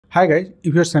Hi guys,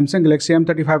 if your Samsung Galaxy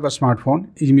M35 smartphone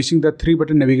is missing the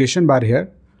 3-button navigation bar here,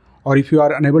 or if you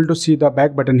are unable to see the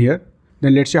back button here,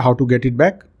 then let's see how to get it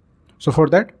back. So for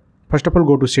that, first of all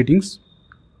go to settings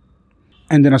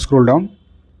and then scroll down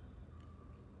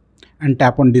and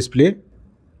tap on display.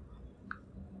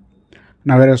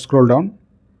 Now here scroll down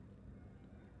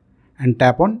and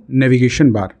tap on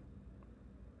navigation bar.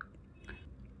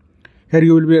 Here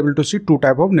you will be able to see two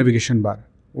types of navigation bar.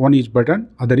 One is button,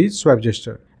 other is swipe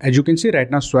gesture. As you can see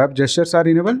right now swipe gestures are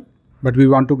enabled, but we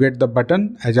want to get the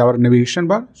button as our navigation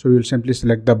bar. So we will simply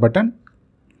select the button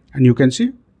and you can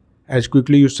see as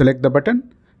quickly you select the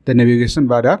button, the navigation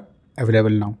bar are available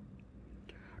now.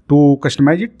 To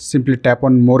customize it, simply tap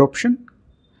on more option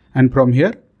and from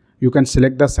here you can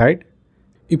select the side.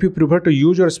 If you prefer to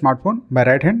use your smartphone by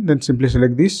right hand, then simply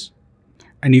select this.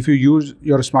 And if you use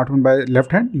your smartphone by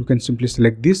left hand, you can simply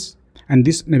select this and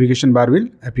this navigation bar will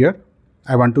appear.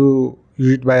 I want to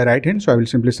use it by right hand, so I will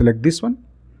simply select this one.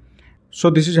 So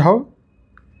this is how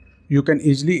you can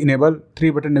easily enable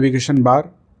 3-button navigation bar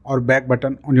or back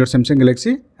button on your Samsung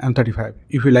Galaxy M35.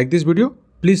 If you like this video,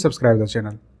 please subscribe the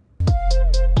channel.